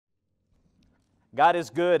God is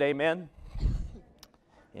good, amen?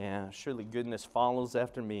 Yeah, surely goodness follows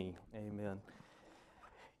after me, amen.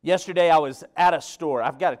 Yesterday I was at a store.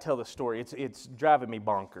 I've got to tell the story. It's driving me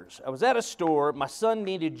bonkers. I was at a store. My son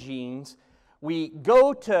needed jeans. We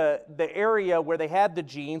go to the area where they had the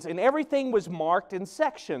jeans, and everything was marked in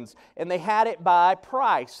sections, and they had it by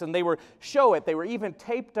price, and they were even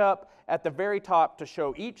taped up at the very top to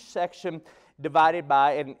show each section divided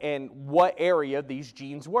by and what area these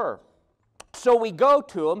jeans were. So we go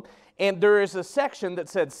to them, and there is a section that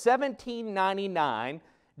said $17.99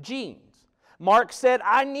 jeans. Mark said,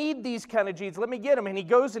 I need these kind of jeans. Let me get them. And he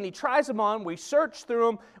goes and he tries them on. We search through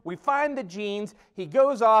them. We find the jeans. He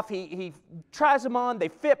goes off. He tries them on. They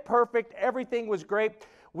fit perfect. Everything was great.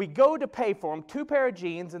 We go to pay for them, 2 pair of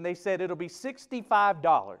jeans, and they said it'll be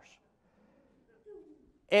 $65.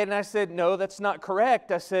 And I said, no, that's not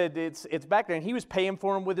correct. I said, it's back there. And he was paying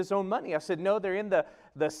for them with his own money. I said, no, they're in the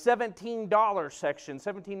 $17 section,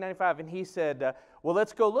 $17.95. And he said, well,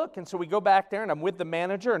 let's go look. And so we go back there, and I'm with the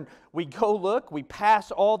manager, and we go look. We pass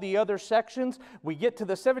all the other sections. We get to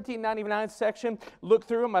the $17.99 section, look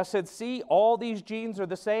through them. I said, see, all these jeans are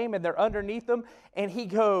the same, and they're underneath them. And he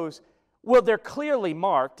goes, well, they're clearly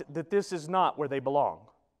marked that this is not where they belong.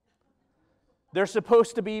 They're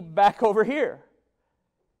supposed to be back over here.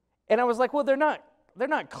 And I was like, well, they're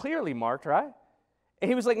not clearly marked, right? And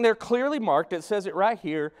he was like, they're clearly marked. It says it right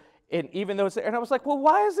here. And even though it's there, and I was like, well,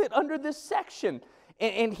 why is it under this section?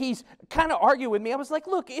 And he's kind of arguing with me. I was like,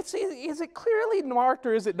 look, is it clearly marked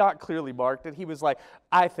or is it not clearly marked? And he was like,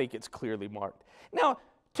 I think it's clearly marked. Now,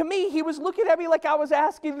 to me, he was looking at me like I was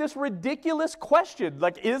asking this ridiculous question.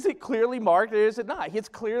 Like, is it clearly marked or is it not? It's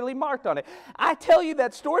clearly marked on it. I tell you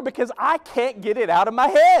that story because I can't get it out of my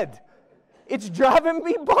head. It's driving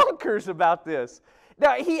me bonkers about this.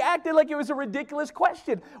 Now, he acted like it was a ridiculous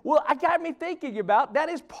question. Well, it got me thinking about that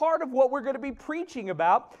is part of what we're going to be preaching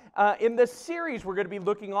about in the series we're going to be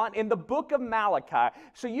looking on in the book of Malachi.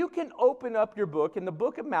 So you can open up your book in the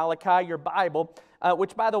book of Malachi, your Bible,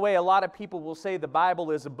 which, by the way, a lot of people will say the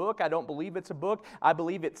Bible is a book. I don't believe it's a book. I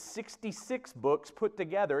believe it's 66 books put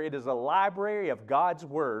together. It is a library of God's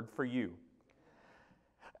Word for you.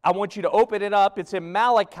 I want you to open it up. It's in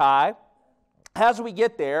Malachi. As we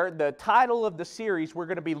get there, the title of the series we're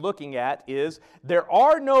going to be looking at is There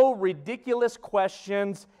Are No Ridiculous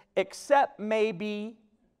Questions Except Maybe,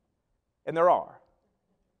 and there are.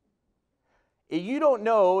 You don't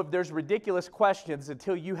know if there's ridiculous questions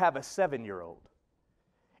until you have a 7-year-old.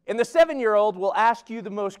 And the 7-year-old will ask you the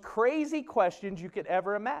most crazy questions you could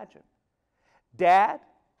ever imagine. Dad,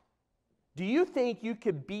 do you think you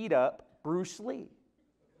could beat up Bruce Lee?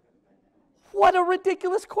 What a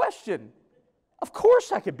ridiculous question. Of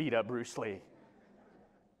course I could beat up Bruce Lee.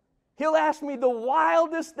 He'll ask me the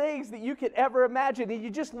wildest things that you could ever imagine. And you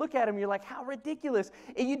just look at him, you're like, how ridiculous.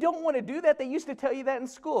 And you don't want to do that. They used to tell you that in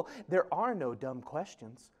school. There are no dumb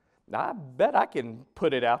questions. I bet I can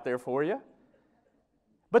put it out there for you.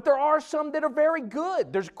 But there are some that are very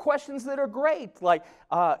good. There's questions that are great, like,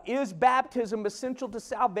 is baptism essential to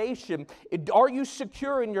salvation? Are you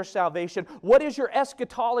secure in your salvation? What is your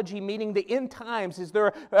eschatology, meaning the end times? Is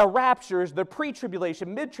there a rapture? Is there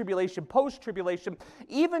pre-tribulation, mid-tribulation, post-tribulation?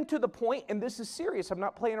 Even to the point, and this is serious, I'm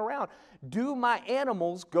not playing around, do my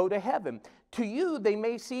animals go to heaven? To you, they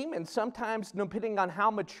may seem, and sometimes, depending on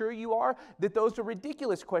how mature you are, that those are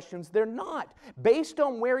ridiculous questions. They're not. Based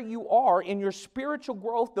on where you are in your spiritual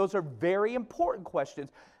growth, those are very important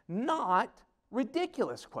questions, not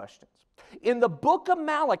ridiculous questions. In the book of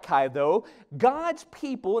Malachi, though, God's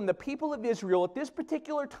people and the people of Israel at this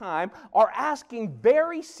particular time are asking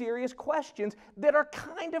very serious questions that are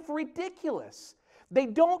kind of ridiculous. They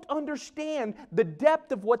don't understand the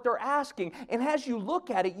depth of what they're asking. And as you look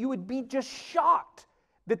at it, you would be just shocked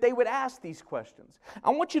that they would ask these questions.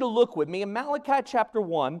 I want you to look with me in Malachi chapter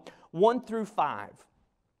 1, 1 through 5.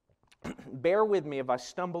 Bear with me if I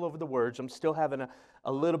stumble over the words. I'm still having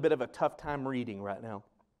a little bit of a tough time reading right now.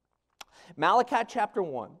 Malachi chapter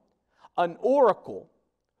 1, an oracle,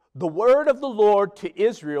 the word of the Lord to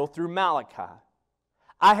Israel through Malachi.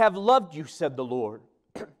 I have loved you, said the Lord.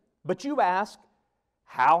 But you ask,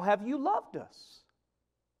 how have you loved us?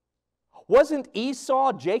 Wasn't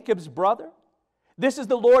Esau Jacob's brother? This is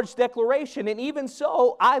the Lord's declaration, and even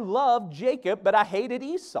so, I loved Jacob, but I hated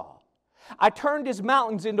Esau. I turned his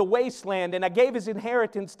mountains into wasteland, and I gave his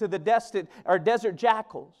inheritance to the desert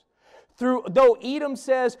jackals. Though Edom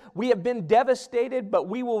says, we have been devastated, but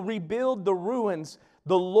we will rebuild the ruins.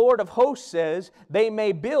 The Lord of hosts says, they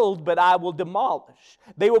may build, but I will demolish.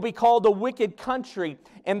 They will be called a wicked country,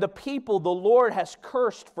 and the people the Lord has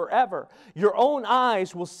cursed forever. Your own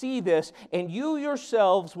eyes will see this, and you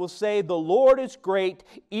yourselves will say, the Lord is great,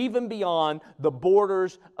 even beyond the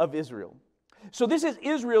borders of Israel. So this is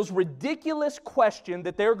Israel's ridiculous question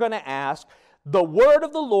that they're going to ask. The word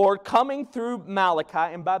of the Lord coming through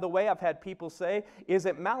Malachi. And by the way, I've had people say, is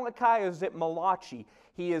it Malachi or is it Malachi?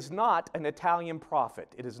 He is not an Italian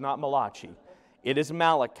prophet. It is not Malachi. It is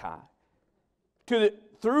Malachi.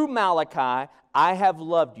 Through Malachi, I have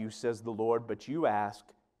loved you, says the Lord, but you ask,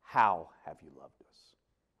 how have you loved us?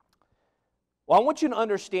 Well, I want you to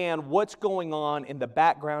understand what's going on in the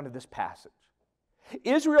background of this passage.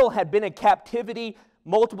 Israel had been in captivity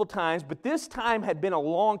multiple times, but this time had been a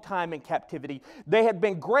long time in captivity. They had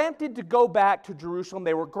been granted to go back to Jerusalem.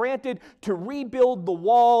 They were granted to rebuild the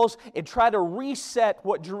walls and try to reset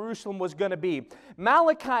what Jerusalem was going to be.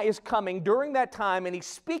 Malachi is coming during that time, and he's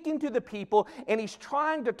speaking to the people, and he's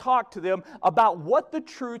trying to talk to them about what the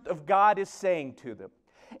truth of God is saying to them.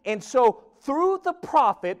 And so through the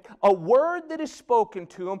prophet, a word that is spoken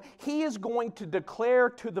to him, he is going to declare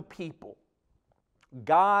to the people,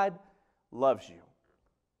 God loves you.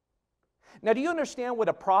 Now, do you understand what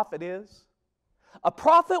a prophet is? A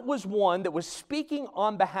prophet was one that was speaking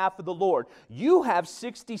on behalf of the Lord. You have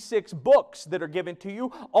 66 books that are given to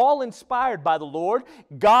you, all inspired by the Lord.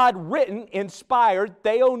 God written, inspired,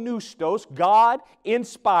 theopneustos, God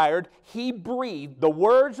inspired, He breathed, the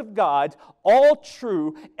words of God, all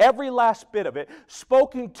true, every last bit of it,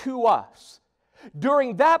 spoken to us.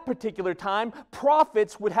 During that particular time,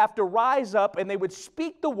 prophets would have to rise up and they would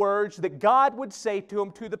speak the words that God would say to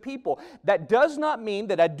them to the people. That does not mean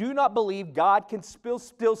that I do not believe God can still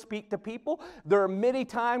speak to people. There are many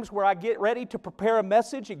times where I get ready to prepare a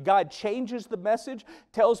message and God changes the message,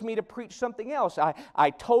 tells me to preach something else. I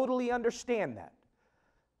totally understand that.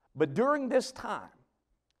 But during this time,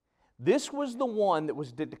 this was the one that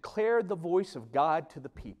was to declare the voice of God to the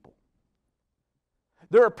people.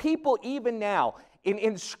 There are people even now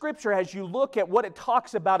in Scripture, as you look at what it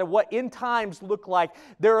talks about and what end times look like,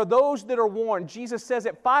 there are those that are warned. Jesus says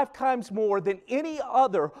it 5 times more than any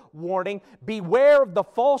other warning. Beware of the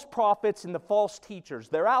false prophets and the false teachers.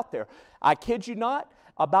 They're out there. I kid you not.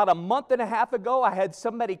 About a month and a half ago, I had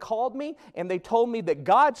somebody called me and they told me that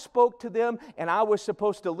God spoke to them and I was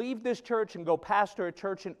supposed to leave this church and go pastor a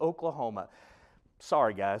church in Oklahoma.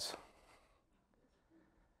 Sorry, guys.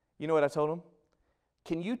 You know what I told them?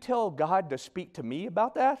 Can you tell God to speak to me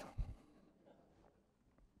about that?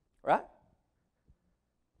 Right?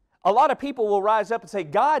 A lot of people will rise up and say,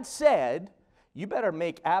 God said, you better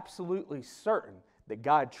make absolutely certain that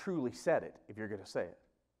God truly said it if you're going to say it.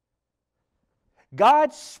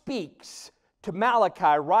 God speaks to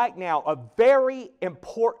Malachi right now a very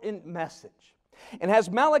important message. And as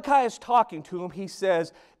Malachi is talking to him, he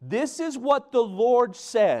says, this is what the Lord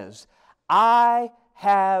says, I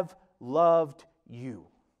have loved you.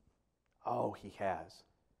 Oh, He has.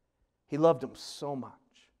 He loved them so much.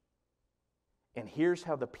 And here's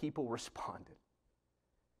how the people responded.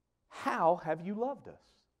 How have you loved us?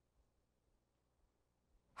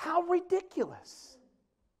 How ridiculous.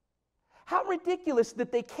 How ridiculous that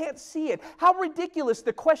they can't see it. How ridiculous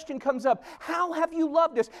the question comes up. How have you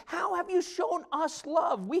loved us? How have you shown us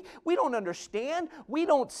love? We don't understand. We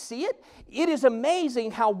don't see it. It is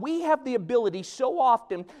amazing how we have the ability so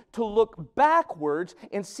often to look backwards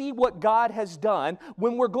and see what God has done.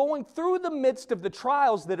 When we're going through the midst of the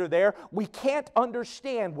trials that are there, we can't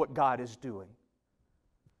understand what God is doing.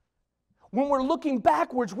 When we're looking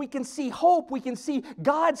backwards, we can see hope. We can see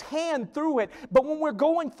God's hand through it. But when we're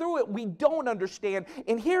going through it, we don't understand.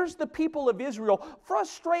 And here's the people of Israel,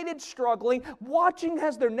 frustrated, struggling, watching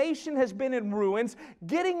as their nation has been in ruins,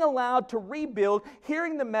 getting allowed to rebuild,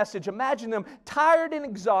 hearing the message. Imagine them tired and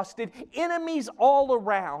exhausted, enemies all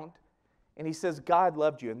around. And He says, God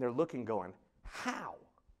loved you. And they're looking, going, how?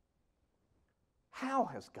 How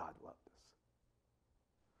has God loved us?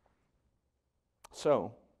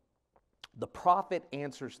 So, the prophet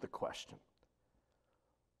answers the question.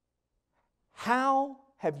 How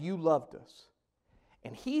have you loved us?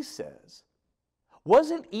 And he says,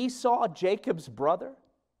 wasn't Esau Jacob's brother?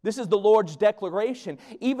 This is the Lord's declaration.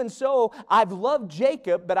 Even so, I've loved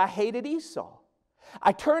Jacob, but I hated Esau.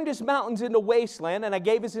 I turned his mountains into wasteland, and I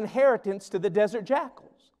gave his inheritance to the desert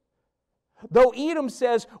jackals. Though Edom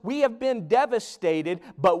says, we have been devastated,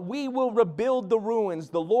 but we will rebuild the ruins.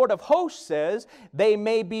 The Lord of hosts says, they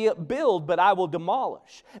may be built, but I will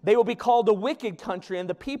demolish. They will be called a wicked country, and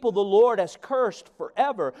the people the Lord has cursed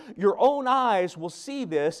forever. Your own eyes will see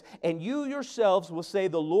this, and you yourselves will say,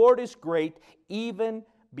 the Lord is great, even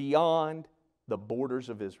beyond the borders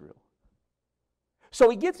of Israel. So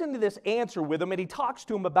he gets into this answer with them, and he talks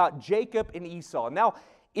to them about Jacob and Esau. Now,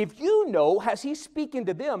 if you know, as he's speaking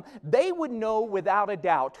to them, they would know without a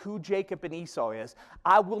doubt who Jacob and Esau is.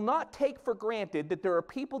 I will not take for granted that there are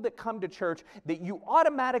people that come to church that you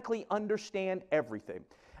automatically understand everything.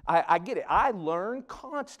 I get it. I learn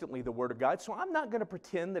constantly the Word of God, so I'm not going to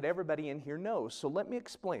pretend that everybody in here knows. So let me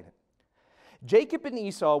explain it. Jacob and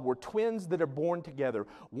Esau were twins that are born together.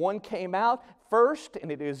 One came out first,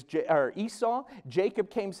 and it is Esau. Jacob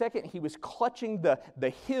came second. He was clutching the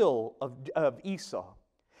heel of Esau.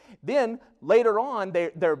 Then, later on,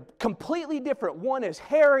 they're completely different. One is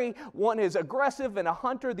hairy, one is aggressive and a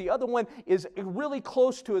hunter. The other one is really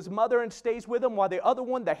close to his mother and stays with him, while the other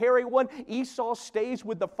one, the hairy one, Esau, stays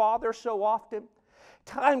with the father so often.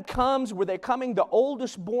 Time comes where they're coming, the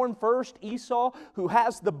oldest born first, Esau, who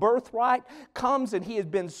has the birthright, comes and he has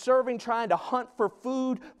been serving, trying to hunt for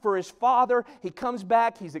food for his father. He comes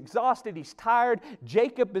back, he's exhausted, he's tired.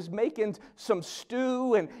 Jacob is making some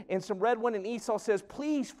stew and some red wine, and Esau says,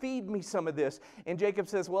 please feed me some of this. And Jacob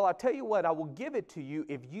says, well, I'll tell you what, I will give it to you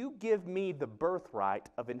if you give me the birthright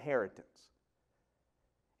of inheritance.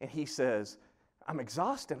 And he says, I'm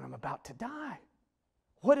exhausted, I'm about to die.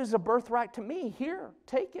 What is a birthright to me? Here,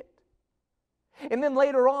 take it. And then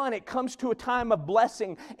later on, it comes to a time of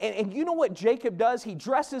blessing. And you know what Jacob does? He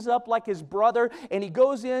dresses up like his brother, and he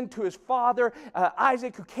goes in to his father,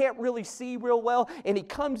 Isaac, who can't really see real well, and he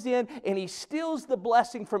comes in and he steals the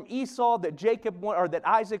blessing from Esau that that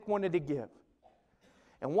Isaac wanted to give.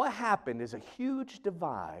 And what happened is a huge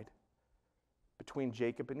divide between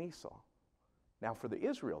Jacob and Esau. Now, for the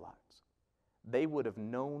Israelites, they would have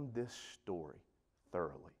known this story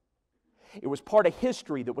thoroughly. It was part of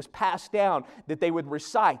history that was passed down, that they would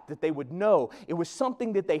recite, that they would know. It was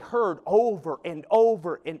something that they heard over and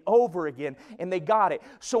over and over again, and they got it.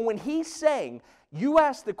 So when he's saying, you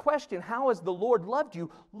ask the question, how has the Lord loved you?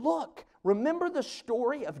 Look, remember the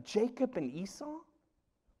story of Jacob and Esau?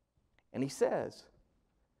 And he says,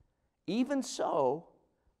 even so,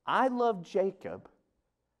 I loved Jacob,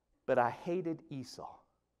 but I hated Esau.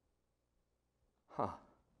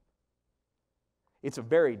 It's a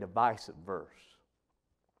very divisive verse.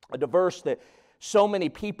 A verse that so many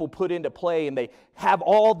people put into play, and they have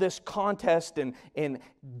all this contest and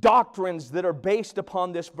doctrines that are based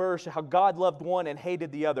upon this verse, how God loved one and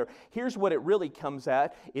hated the other. Here's what it really comes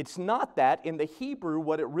at. It's not that. In the Hebrew,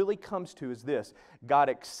 what it really comes to is this: God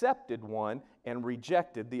accepted one and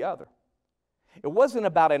rejected the other. It wasn't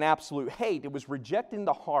about an absolute hate. It was rejecting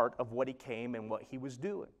the heart of what he came and what he was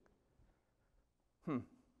doing.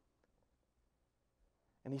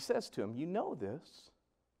 And he says to him, you know this.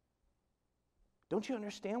 Don't you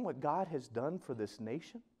understand what God has done for this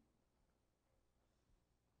nation?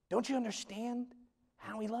 Don't you understand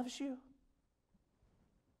how he loves you?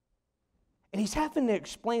 And he's having to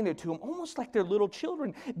explain it to them almost like they're little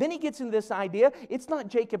children. Then he gets into this idea, it's not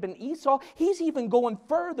Jacob and Esau. He's even going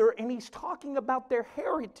further, and he's talking about their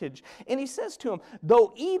heritage. And he says to them,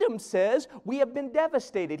 though Edom says, we have been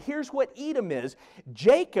devastated. Here's what Edom is.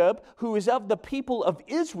 Jacob, who is of the people of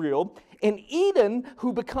Israel, and Edom,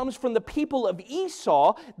 who becomes from the people of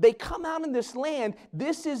Esau, they come out in this land.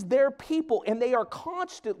 This is their people, and they are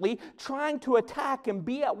constantly trying to attack and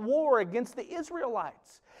be at war against the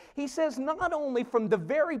Israelites. He says not only from the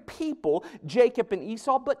very people, Jacob and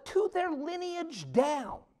Esau, but to their lineage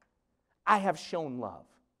down, I have shown love.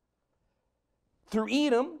 Through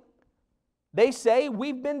Edom, they say,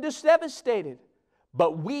 we've been devastated,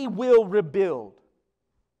 but we will rebuild.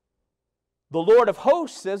 The Lord of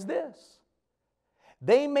hosts says this: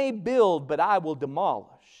 they may build, but I will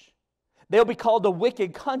demolish. They'll be called a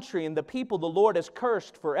wicked country, and the people the Lord has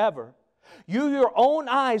cursed forever. You, your own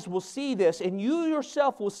eyes will see this, and you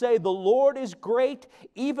yourself will say, the Lord is great,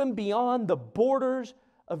 even beyond the borders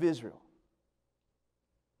of Israel.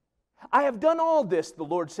 I have done all this, the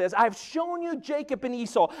Lord says. I've shown you Jacob and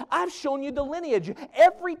Esau. I've shown you the lineage.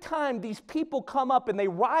 Every time these people come up and they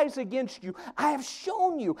rise against you, I have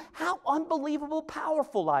shown you how unbelievable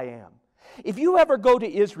powerful I am. If you ever go to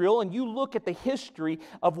Israel and you look at the history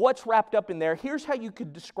of what's wrapped up in there, here's how you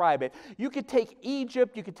could describe it. You could take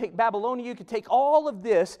Egypt, you could take Babylonia, you could take all of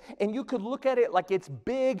this, and you could look at it like it's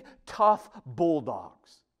big, tough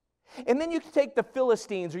bulldogs. And then you could take the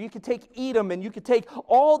Philistines, or you could take Edom, and you could take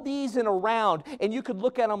all these in a round, and you could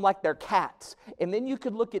look at them like they're cats. And then you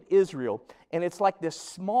could look at Israel, and it's like this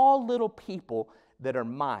small little people that are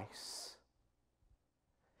mice.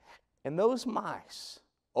 And those mice,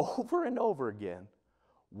 over and over again,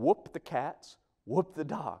 whoop the cats, whoop the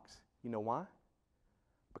dogs. You know why?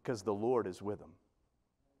 Because the Lord is with them.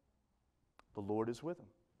 The Lord is with them.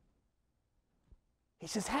 He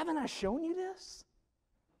says, haven't I shown you this?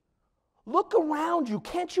 Look around you.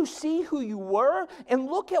 Can't you see who you were? And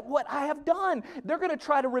look at what I have done. They're going to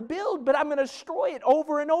try to rebuild, but I'm going to destroy it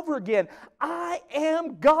over and over again. I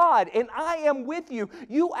am God, and I am with you.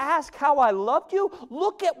 You ask how I loved you?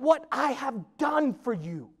 Look at what I have done for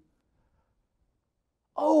you.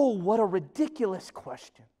 Oh, what a ridiculous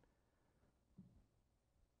question.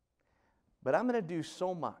 But I'm going to do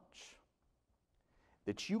so much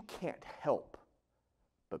that you can't help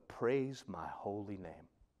but praise my holy name.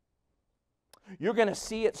 You're going to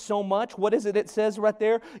see it so much. What is it it says right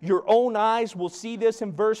there? Your own eyes will see this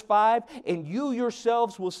in verse 5, and you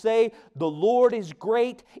yourselves will say, the Lord is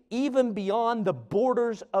great, even beyond the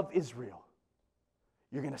borders of Israel.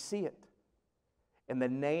 You're going to see it. And the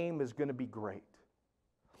name is going to be great.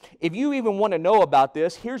 If you even want to know about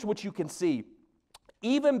this, here's what you can see.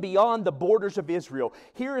 Even beyond the borders of Israel,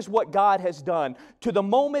 here is what God has done. To the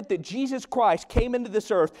moment that Jesus Christ came into this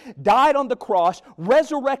earth, died on the cross,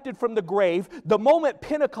 resurrected from the grave, the moment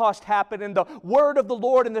Pentecost happened and the word of the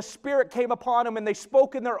Lord and the Spirit came upon them and they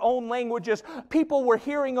spoke in their own languages, people were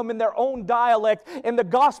hearing them in their own dialect, and the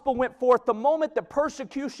gospel went forth. The moment the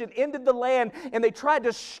persecution ended the land and they tried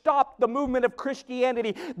to stop the movement of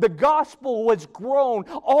Christianity, the gospel was grown.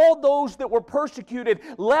 All those that were persecuted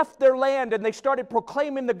left their land and they started proclaiming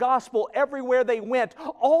the gospel everywhere they went,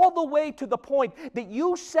 all the way to the point that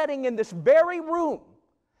you sitting in this very room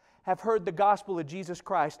have heard the gospel of Jesus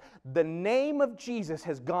Christ. The name of Jesus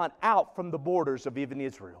has gone out from the borders of even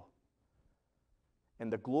Israel.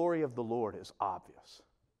 And the glory of the Lord is obvious.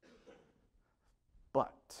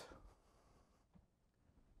 But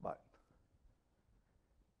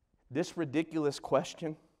this ridiculous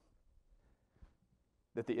question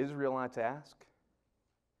that the Israelites ask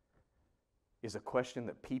is a question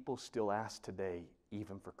that people still ask today,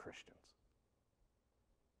 even for Christians.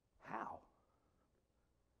 How?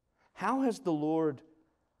 How has the Lord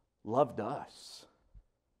loved us?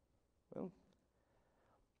 Well,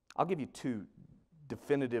 I'll give you two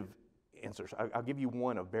definitive answers. I'll give you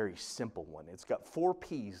one, a very simple one. It's got 4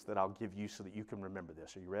 P's that I'll give you so that you can remember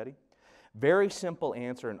this. Are you ready? Very simple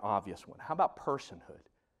answer, an obvious one. How about personhood?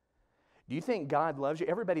 Do you think God loves you?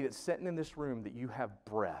 Everybody that's sitting in this room, that you have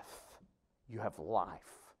breath, you have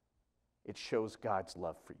life. It shows God's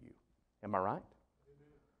love for you. Am I right?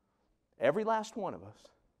 Every last one of us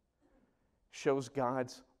shows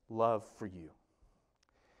God's love for you.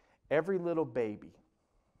 Every little baby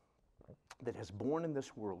that is born in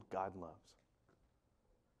this world, God loves.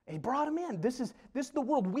 And He brought him in. This is the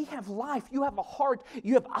world. We have life. You have a heart.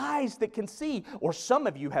 You have eyes that can see. Or some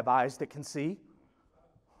of you have eyes that can see.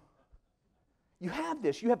 You have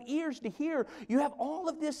this. You have ears to hear. You have all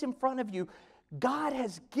of this in front of you. God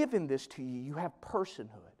has given this to you. You have personhood.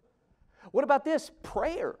 What about this?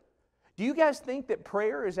 Prayer. Do you guys think that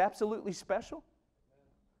prayer is absolutely special?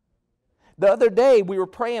 The other day we were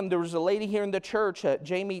praying. There was a lady here in the church,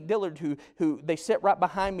 Jamie Dillard, who they sit right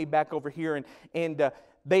behind me back over here, and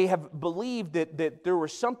they have believed that there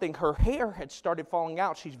was something. Her hair had started falling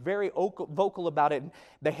out. She's very vocal about it. And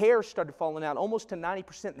the hair started falling out almost to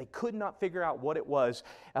 90%. And they could not figure out what it was.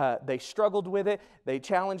 They struggled with it. They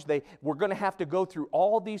challenged. They were going to have to go through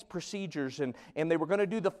all these procedures. And they were going to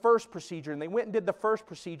do the first procedure. And they went and did the first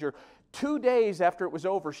procedure. 2 days after it was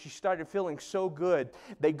over, she started feeling so good.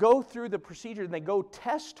 They go through the procedure and they go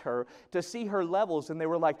test her to see her levels. And they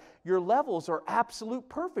were like, your levels are absolute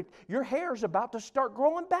perfect. Your hair's about to start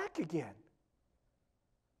growing back again.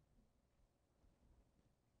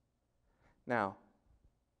 Now,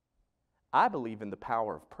 I believe in the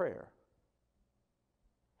power of prayer.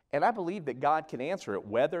 And I believe that God can answer it,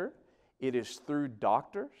 whether it is through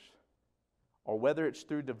doctors or whether it's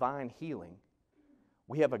through divine healing.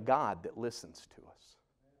 We have a God that listens to us.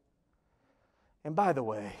 And by the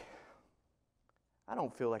way, I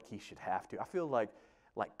don't feel like He should have to. I feel like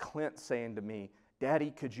Clint saying to me,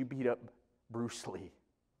 Daddy, could you beat up Bruce Lee?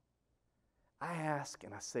 I ask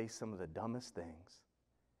and I say some of the dumbest things,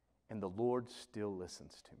 and the Lord still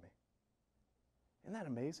listens to me. Isn't that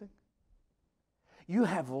amazing? You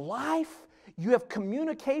have life. You have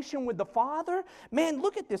communication with the Father. Man,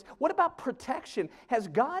 look at this. What about protection? Has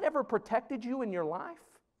God ever protected you in your life?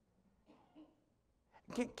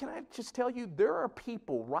 Can I just tell you, there are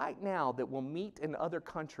people right now that will meet in other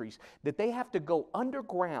countries that they have to go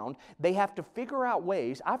underground. They have to figure out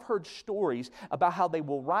ways. I've heard stories about how they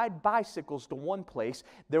will ride bicycles to one place.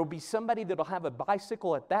 There will be somebody that will have a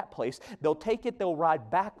bicycle at that place. They'll take it, they'll ride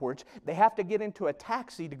backwards. They have to get into a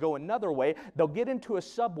taxi to go another way. They'll get into a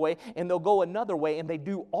subway and they'll go another way. And they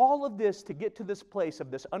do all of this to get to this place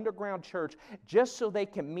of this underground church just so they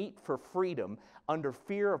can meet for freedom under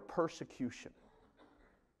fear of persecution.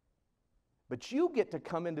 But you get to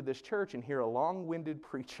come into this church and hear a long-winded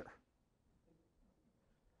preacher.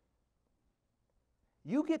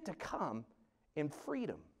 You get to come in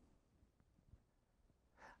freedom.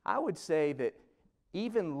 I would say that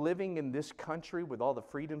even living in this country with all the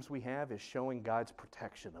freedoms we have is showing God's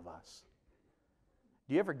protection of us.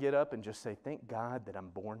 Do you ever get up and just say, thank God that I'm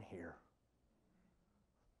born here?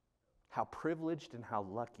 How privileged and how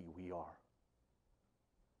lucky we are.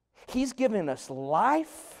 He's given us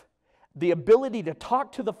life, the ability to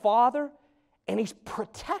talk to the Father, and He's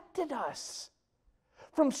protected us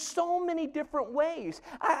from so many different ways.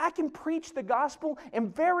 I can preach the gospel,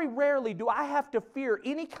 and very rarely do I have to fear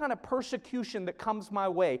any kind of persecution that comes my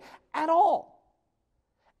way at all.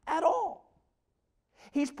 At all.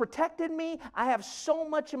 He's protected me. I have so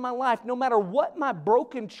much in my life. No matter what my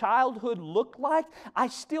broken childhood looked like, I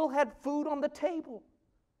still had food on the table.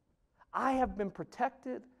 I have been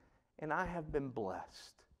protected, and I have been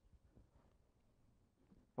blessed.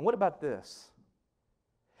 And what about this?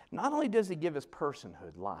 Not only does He give us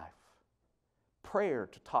personhood, life, prayer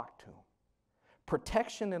to talk to Him,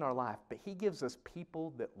 protection in our life, but He gives us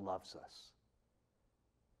people that loves us.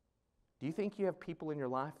 Do you think you have people in your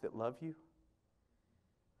life that love you?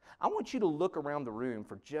 I want you to look around the room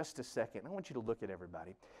for just a second. I want you to look at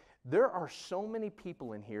everybody. There are so many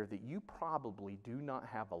people in here that you probably do not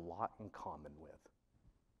have a lot in common with.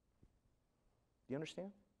 Do you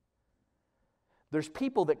understand? There's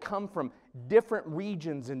people that come from different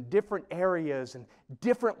regions and different areas and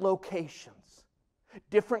different locations,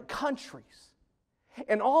 different countries.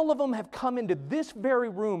 And all of them have come into this very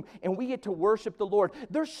room and we get to worship the Lord.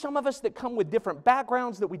 There's some of us that come with different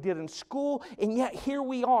backgrounds that we did in school, and yet here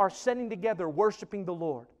we are sitting together worshiping the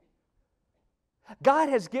Lord. God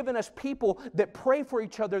has given us people that pray for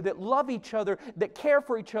each other, that love each other, that care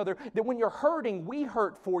for each other, that when you're hurting, we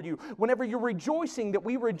hurt for you. Whenever you're rejoicing, that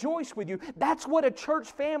we rejoice with you. That's what a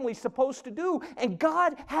church family is supposed to do, and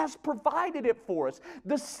God has provided it for us.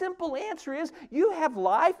 The simple answer is you have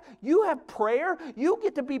life, you have prayer, you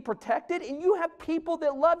get to be protected, and you have people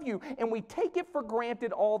that love you, and we take it for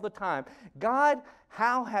granted all the time. God,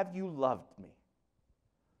 how have you loved me?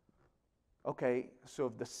 Okay, so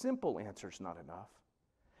if the simple answer is not enough,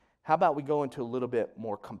 how about we go into a little bit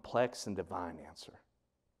more complex and divine answer?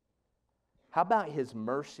 How about His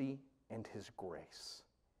mercy and His grace?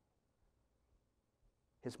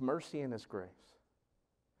 His mercy and His grace.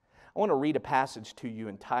 I want to read a passage to you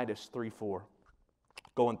in Titus 3:4,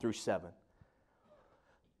 going through 7.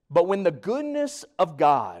 But when the goodness of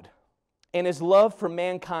God and His love for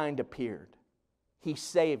mankind appeared, He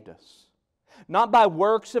saved us. Not by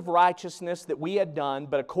works of righteousness that we had done,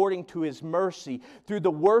 but according to His mercy, through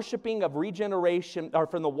the worshiping of regeneration, or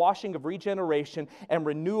from the washing of regeneration and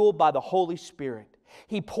renewal by the Holy Spirit.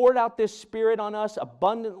 He poured out this Spirit on us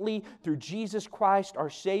abundantly through Jesus Christ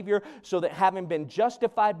our Savior, so that having been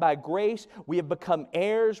justified by grace, we have become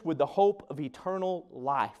heirs with the hope of eternal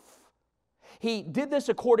life. He did this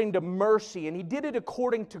according to mercy, and He did it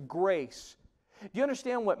according to grace. Do you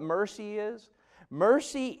understand what mercy is?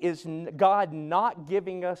 Mercy is God not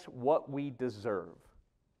giving us what we deserve.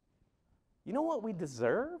 You know what we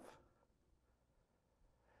deserve?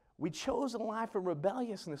 We chose a life of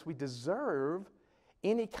rebelliousness. We deserve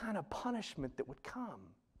any kind of punishment that would come.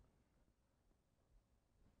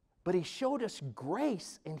 But He showed us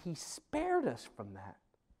grace, and He spared us from that.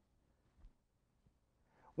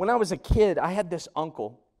 When I was a kid, I had this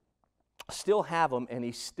uncle. Still have him, and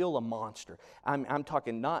he's still a monster. I'm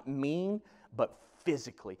talking not mean, but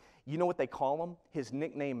physically. You know what they call him? His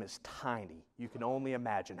nickname is Tiny. You can only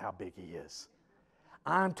imagine how big he is.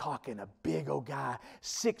 I'm talking a big old guy,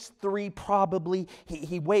 6'3" probably.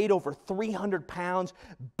 He weighed over 300 pounds.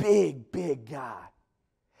 Big, big guy.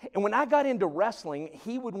 And when I got into wrestling,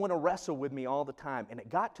 he would want to wrestle with me all the time. And it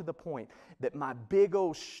got to the point that my big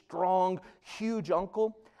old, strong, huge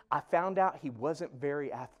uncle, I found out he wasn't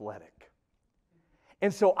very athletic.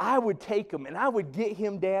 And so I would take him and I would get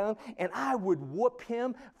him down and I would whoop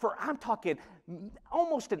him for, I'm talking,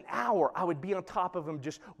 almost an hour. I would be on top of him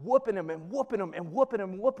just whooping him and whooping him and whooping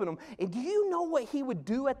him and whooping him. And do you know what he would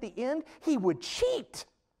do at the end? He would cheat.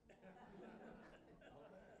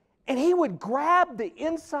 And he would grab the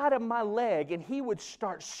inside of my leg and he would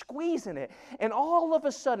start squeezing it. And all of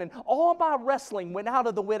a sudden, all my wrestling went out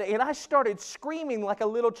of the window and I started screaming like a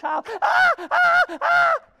little child. Ah, ah,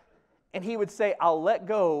 ah! And he would say, I'll let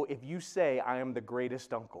go if you say I am the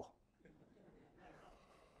greatest uncle.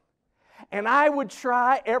 And I would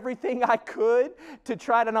try everything I could to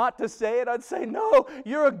try to not to say it. I'd say, no,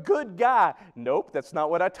 you're a good guy. Nope, that's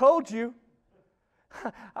not what I told you.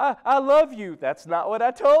 I love you. That's not what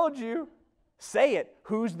I told you. Say it.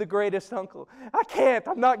 Who's the greatest uncle? I can't.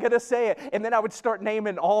 I'm not going to say it. And then I would start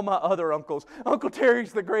naming all my other uncles. Uncle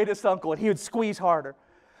Terry's the greatest uncle. And he would squeeze harder.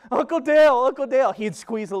 Uncle Dale, he'd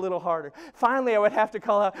squeeze a little harder. Finally, I would have to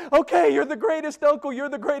call out, okay, you're the greatest uncle. You're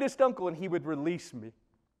the greatest uncle. And he would release me.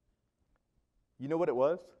 You know what it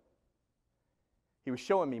was? He was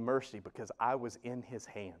showing me mercy because I was in his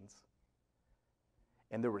hands.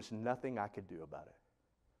 And there was nothing I could do about it.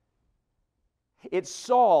 It's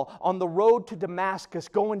Saul on the road to Damascus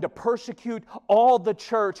going to persecute all the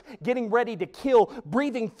church, getting ready to kill,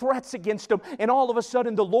 breathing threats against them. And all of a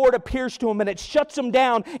sudden the Lord appears to him and it shuts him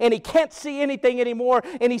down and he can't see anything anymore.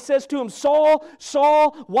 And he says to him, Saul,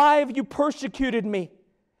 Saul, why have you persecuted me?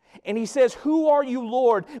 And he says, who are you,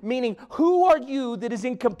 Lord? Meaning, who are you that is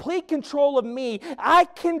in complete control of me? I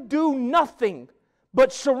can do nothing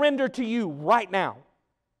but surrender to you right now.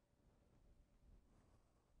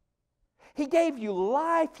 He gave you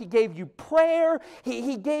life. He gave you prayer.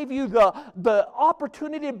 He gave you the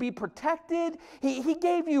opportunity to be protected. He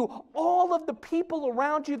gave you all of the people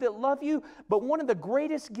around you that love you. But one of the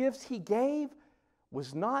greatest gifts He gave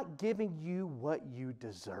was not giving you what you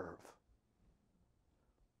deserve.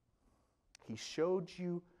 He showed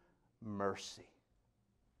you mercy.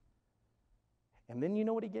 And then you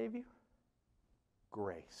know what He gave you?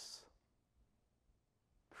 Grace.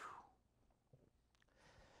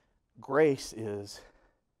 Grace is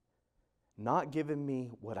not giving me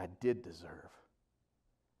what I did deserve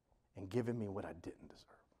and giving me what I didn't deserve.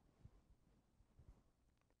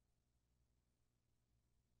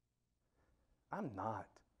 I'm not,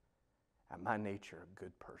 at my nature, a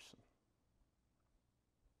good person.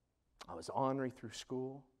 I was ornery through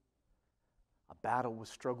school. I battle with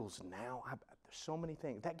struggles now. There's so many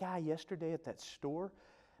things. That guy yesterday at that store,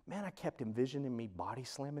 man, I kept envisioning me body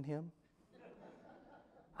slamming him.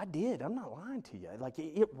 I did. I'm not lying to you. Like,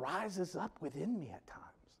 it rises up within me at times.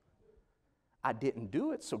 I didn't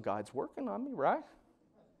do it, so God's working on me, right?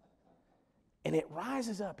 And it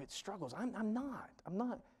rises up. It struggles. I'm not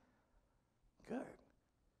good.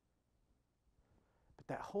 But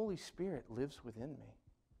that Holy Spirit lives within me.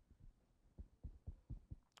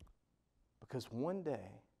 Because one day,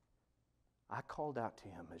 I called out to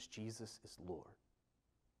Him as Jesus is Lord.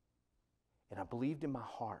 And I believed in my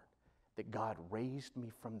heart that God raised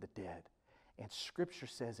me from the dead. And Scripture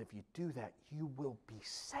says if you do that, you will be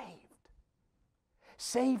saved.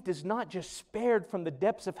 Saved is not just spared from the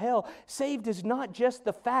depths of hell. Saved is not just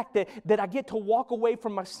the fact that I get to walk away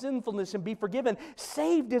from my sinfulness and be forgiven.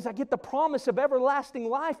 Saved is I get the promise of everlasting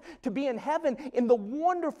life to be in heaven in the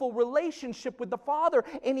wonderful relationship with the Father.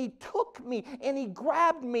 And He took me and He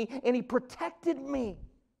grabbed me and He protected me.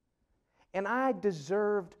 And I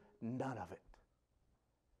deserved none of it.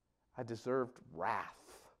 I deserved wrath.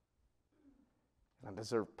 And I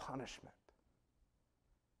deserved punishment.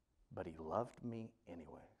 But He loved me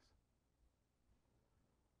anyways.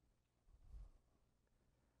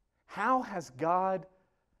 How has God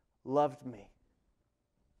loved me?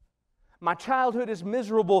 My childhood is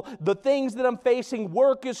miserable. The things that I'm facing,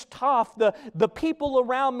 work is tough. The people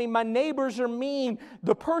around me, my neighbors are mean.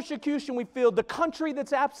 The persecution we feel, the country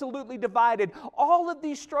that's absolutely divided. All of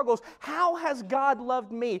these struggles. How has God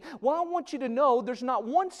loved me? Well, I want you to know there's not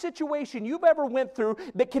one situation you've ever went through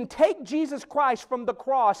that can take Jesus Christ from the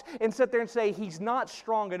cross and sit there and say, He's not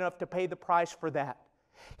strong enough to pay the price for that.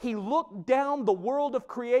 He looked down the world of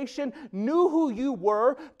creation, knew who you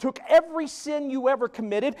were, took every sin you ever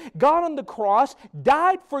committed, got on the cross,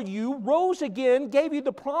 died for you, rose again, gave you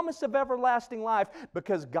the promise of everlasting life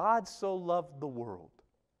because God so loved the world.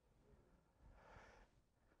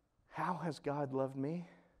 How has God loved me?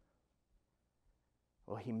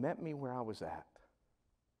 Well, He met me where I was at,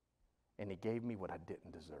 and He gave me what I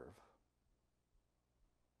didn't deserve.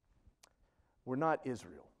 We're not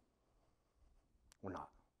Israel. We're not.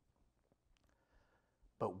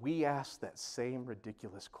 But we ask that same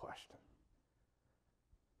ridiculous question.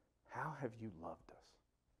 How have you loved us?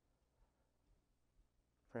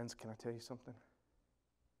 Friends, can I tell you something?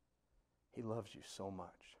 He loves you so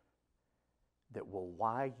much that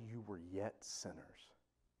while you were yet sinners,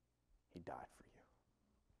 He died for you.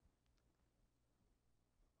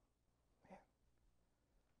 Man.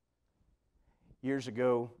 Years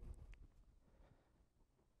ago,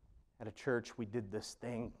 at a church, we did this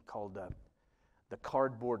thing called the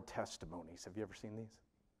cardboard testimonies. Have you ever seen these?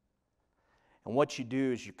 And what you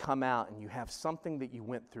do is you come out and you have something that you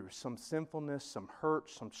went through, some sinfulness, some hurt,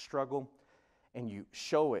 some struggle, and you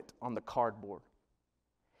show it on the cardboard.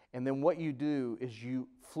 And then what you do is you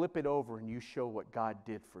flip it over and you show what God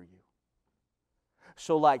did for you.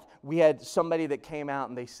 So like we had somebody that came out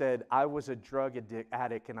and they said, I was a drug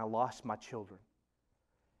addict and I lost my children.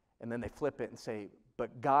 And then they flip it and say,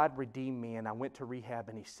 but God redeemed me and I went to rehab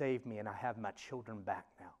and He saved me and I have my children back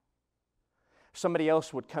now. Somebody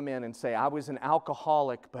else would come in and say, I was an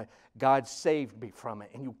alcoholic, but God saved me from it.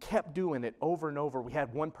 And you kept doing it over and over. We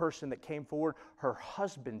had one person that came forward. Her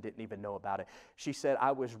husband didn't even know about it. She said,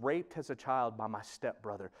 I was raped as a child by my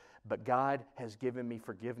stepbrother, but God has given me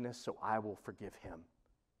forgiveness, so I will forgive him.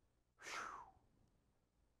 Whew.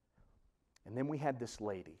 And then we had this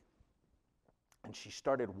lady, and she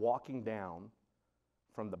started walking down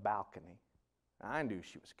from the balcony. I knew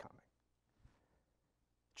she was coming.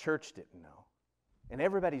 Church didn't know. And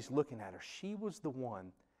everybody's looking at her. She was the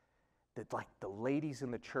one that like the ladies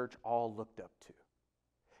in the church all looked up to.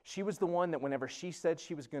 She was the one that whenever she said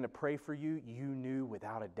she was going to pray for you, you knew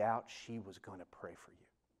without a doubt she was going to pray for you.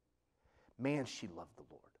 Man, she loved the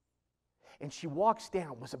Lord. And she walks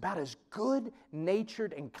down, was about as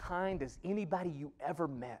good-natured and kind as anybody you ever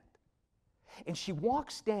met. And she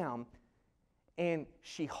walks down and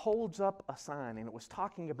she holds up a sign, and it was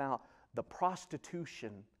talking about the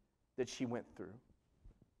prostitution that she went through.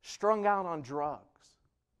 Strung out on drugs.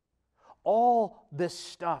 All this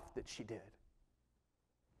stuff that she did.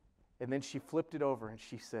 And then she flipped it over and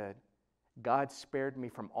she said, God spared me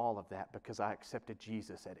from all of that because I accepted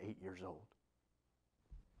Jesus at 8 years old.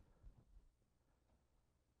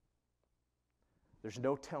 There's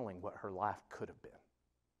no telling what her life could have been.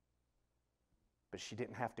 But she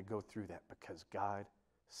didn't have to go through that because God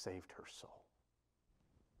saved her soul.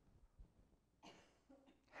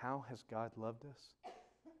 How has God loved us?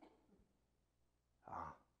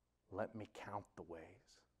 Let me count the ways.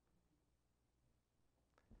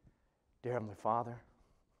 Dear Heavenly Father,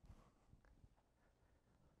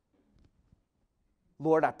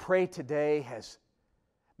 Lord, I pray today as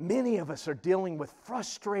many of us are dealing with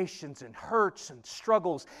frustrations and hurts and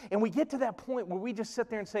struggles, and we get to that point where we just sit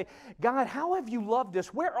there and say, God, how have you loved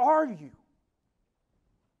us? Where are you?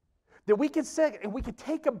 That we could say, and we could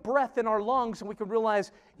take a breath in our lungs and we could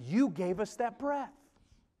realize you gave us that breath.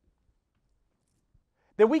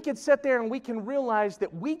 That we can sit there and we can realize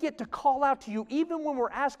that we get to call out to you even when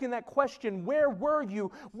we're asking that question, where were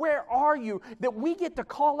you? Where are you? That we get to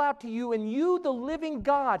call out to you and you, the living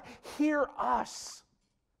God, hear us.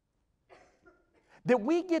 That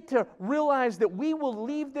we get to realize that we will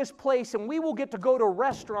leave this place and we will get to go to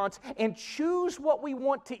restaurants and choose what we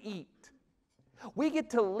want to eat. We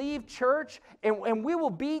get to leave church and we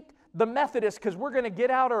will beat the Methodists because we're going to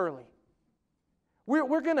get out early.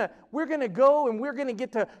 We're gonna go and we're gonna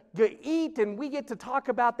get to eat, and we get to talk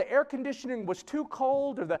about the air conditioning was too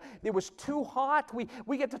cold or it was too hot.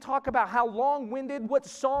 We get to talk about how long-winded, what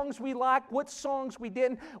songs we liked, what songs we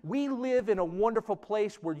didn't. We live in a wonderful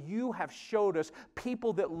place where you have showed us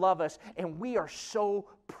people that love us, and we are so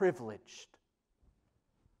privileged.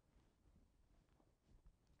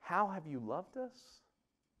 How have you loved us?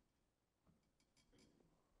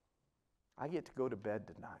 I get to go to bed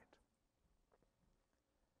tonight.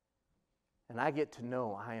 And I get to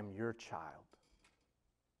know I am your child.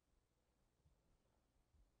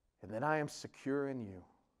 And that I am secure in you.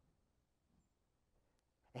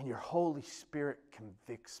 And your Holy Spirit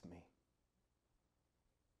convicts me.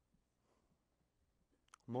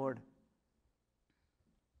 Lord,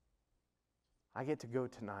 I get to go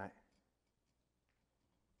tonight.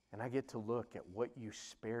 And I get to look at what you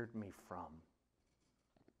spared me from.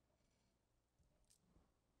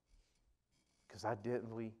 Because I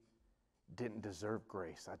didn't deserve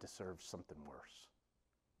grace. I deserved something worse.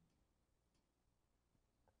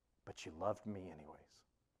 But you loved me anyways.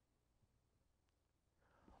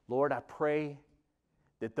 Lord, I pray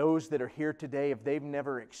that those that are here today, if they've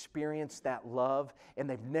never experienced that love and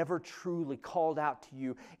they've never truly called out to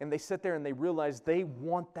you, and they sit there and they realize they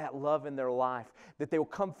want that love in their life, that they will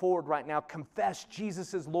come forward right now, confess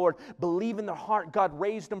Jesus is Lord, believe in their heart God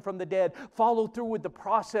raised Him from the dead, follow through with the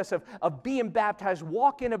process of being baptized,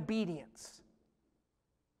 walk in obedience.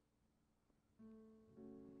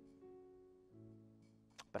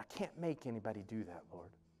 But I can't make anybody do that, Lord.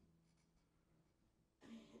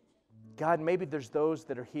 God, maybe there's those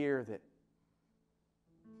that are here that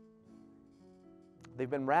they've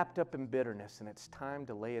been wrapped up in bitterness and it's time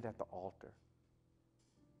to lay it at the altar.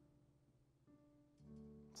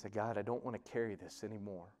 Say, God, I don't want to carry this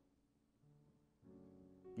anymore.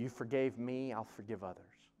 You forgave me, I'll forgive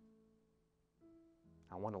others.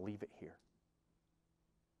 I want to leave it here.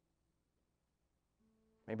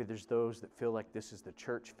 Maybe there's those that feel like this is the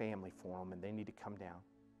church family for them and they need to come down.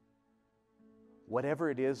 Whatever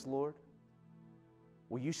it is, Lord,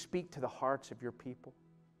 will you speak to the hearts of your people?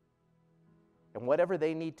 And whatever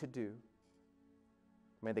they need to do,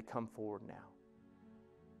 may they come forward now.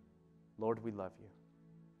 Lord, we love you.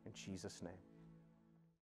 In Jesus' name.